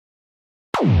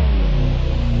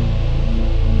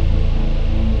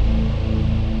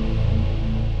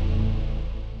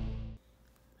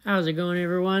How's it going,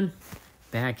 everyone?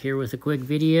 Back here with a quick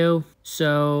video.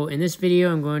 So in this video,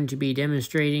 I'm going to be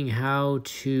demonstrating how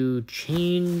to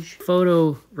change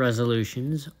photo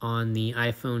resolutions on the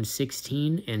iPhone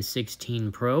 16 and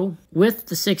 16 Pro. With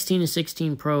the 16 and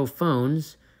 16 Pro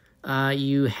phones,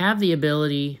 you have the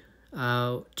ability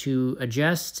to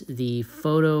adjust the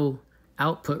photo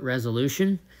output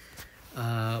resolution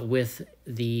with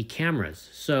the cameras.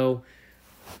 So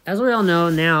as we all know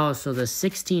now, so the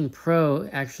 16 Pro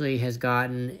actually has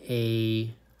gotten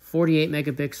a 48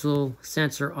 megapixel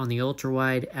sensor on the ultra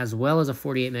wide, as well as a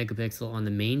 48 megapixel on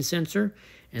the main sensor,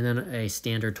 and then a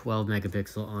standard 12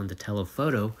 megapixel on the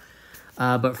telephoto.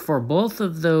 But for both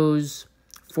of those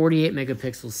 48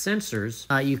 megapixel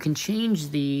sensors, you can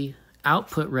change the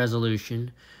output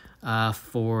resolution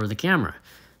for the camera.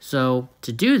 So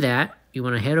to do that, you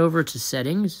want to head over to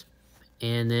settings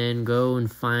and then go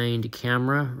and find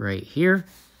camera right here.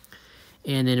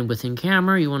 And then within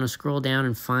camera, you want to scroll down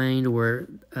and find where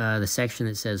the section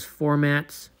that says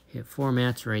formats. Hit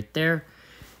formats right there.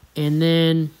 And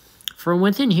then from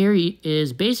within here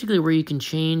is basically where you can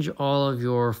change all of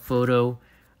your photo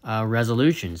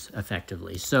resolutions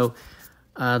effectively. So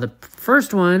the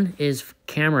first one is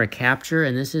camera capture,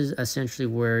 and this is essentially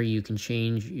where you can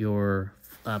change your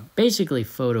basically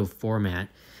photo format.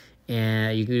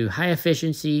 And you can do high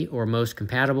efficiency or most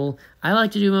compatible. I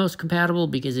like to do most compatible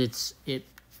because it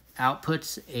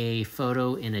outputs a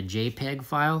photo in a JPEG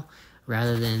file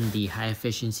rather than the high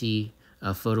efficiency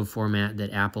photo format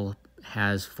that Apple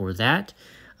has for that.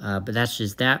 But that's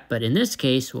just that. But in this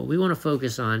case, what we want to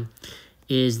focus on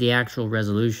is the actual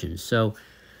resolution. So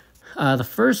the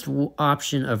first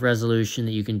option of resolution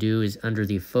that you can do is under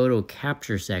the photo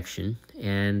capture section,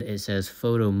 and it says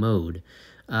photo mode.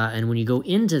 And when you go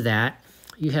into that,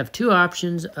 you have two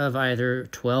options of either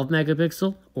 12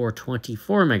 megapixel or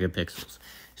 24 megapixels.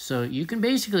 So you can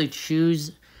basically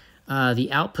choose the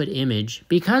output image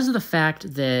because of the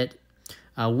fact that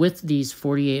with these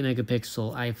 48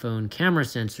 megapixel iPhone camera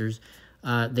sensors,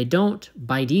 they don't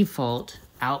by default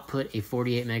output a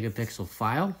 48 megapixel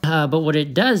file. But what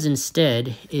it does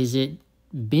instead is it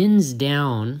bins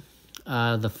down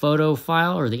the photo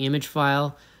file or the image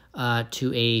file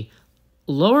to a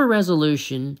lower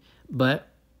resolution, but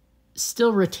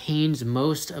still retains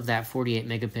most of that 48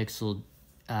 megapixel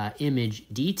image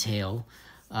detail,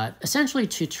 essentially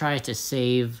to try to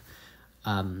save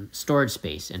storage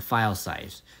space and file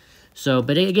size. So,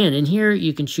 but again, in here,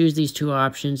 you can choose these two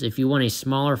options. If you want a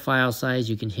smaller file size,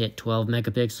 you can hit 12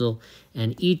 megapixel,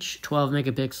 and each 12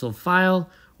 megapixel file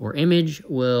or image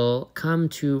will come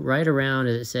to right around,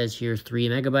 as it says here, 3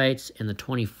 megabytes, and the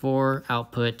 24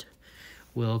 output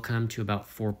will come to about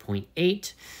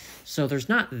 4.8. So there's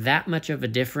not that much of a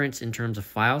difference in terms of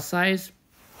file size.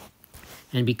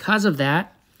 And because of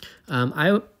that,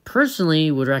 I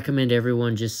personally would recommend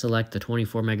everyone just select the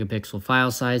 24 megapixel file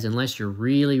size unless you're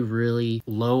really, really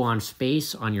low on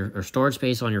space on your, or storage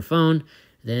space on your phone.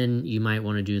 Then you might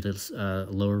want to do this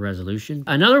lower resolution.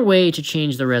 Another way to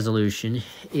change the resolution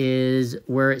is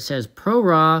where it says Pro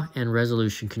RAW and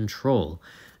Resolution Control.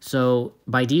 So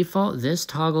by default, this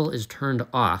toggle is turned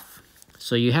off.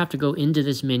 So you have to go into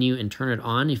this menu and turn it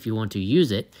on if you want to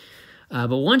use it.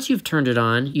 But once you've turned it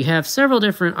on, you have several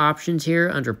different options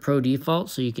here under Pro Default.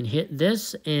 So you can hit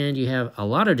this and you have a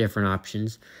lot of different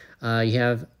options. You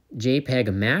have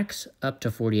JPEG Max up to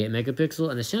 48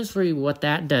 megapixel. And essentially what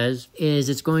that does is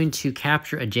it's going to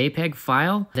capture a JPEG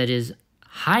file that is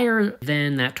higher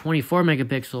than that 24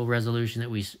 megapixel resolution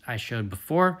that I showed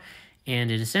before.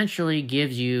 And it essentially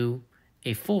gives you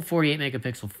a full 48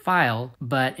 megapixel file,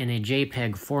 but in a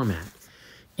JPEG format.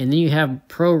 And then you have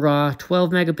Pro RAW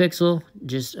 12 megapixel,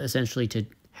 just essentially to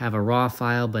have a RAW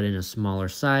file, but in a smaller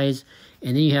size.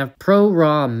 And then you have Pro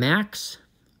RAW Max,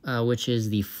 which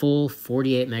is the full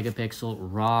 48 megapixel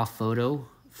RAW photo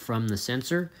from the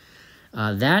sensor.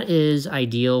 That is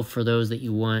ideal for those that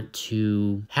you want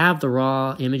to have the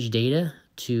raw image data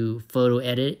to photo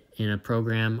edit in a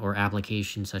program or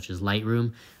application such as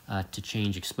Lightroom to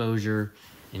change exposure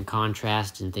and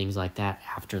contrast and things like that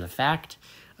after the fact.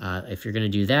 If you're going to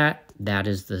do that, that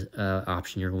is the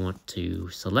option you're going to want to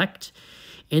select.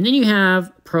 And then you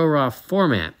have Pro RAW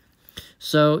format.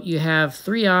 So you have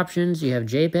three options. You have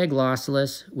JPEG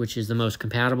lossless, which is the most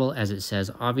compatible, as it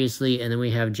says, obviously. And then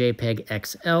we have JPEG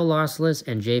XL lossless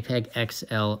and JPEG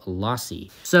XL lossy.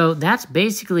 So that's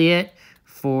basically it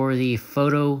for the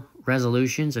photo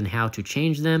resolutions and how to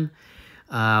change them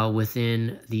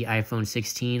within the iPhone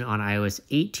 16 on iOS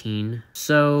 18.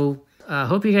 So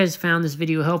Hope you guys found this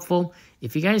video helpful.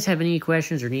 If you guys have any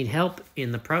questions or need help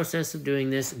in the process of doing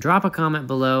this, drop a comment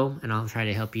below and I'll try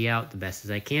to help you out the best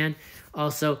as I can.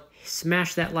 Also,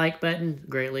 smash that like button,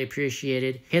 greatly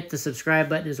appreciated. Hit the subscribe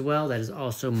button as well, that is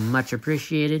also much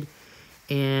appreciated.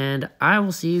 And I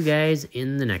will see you guys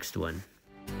in the next one.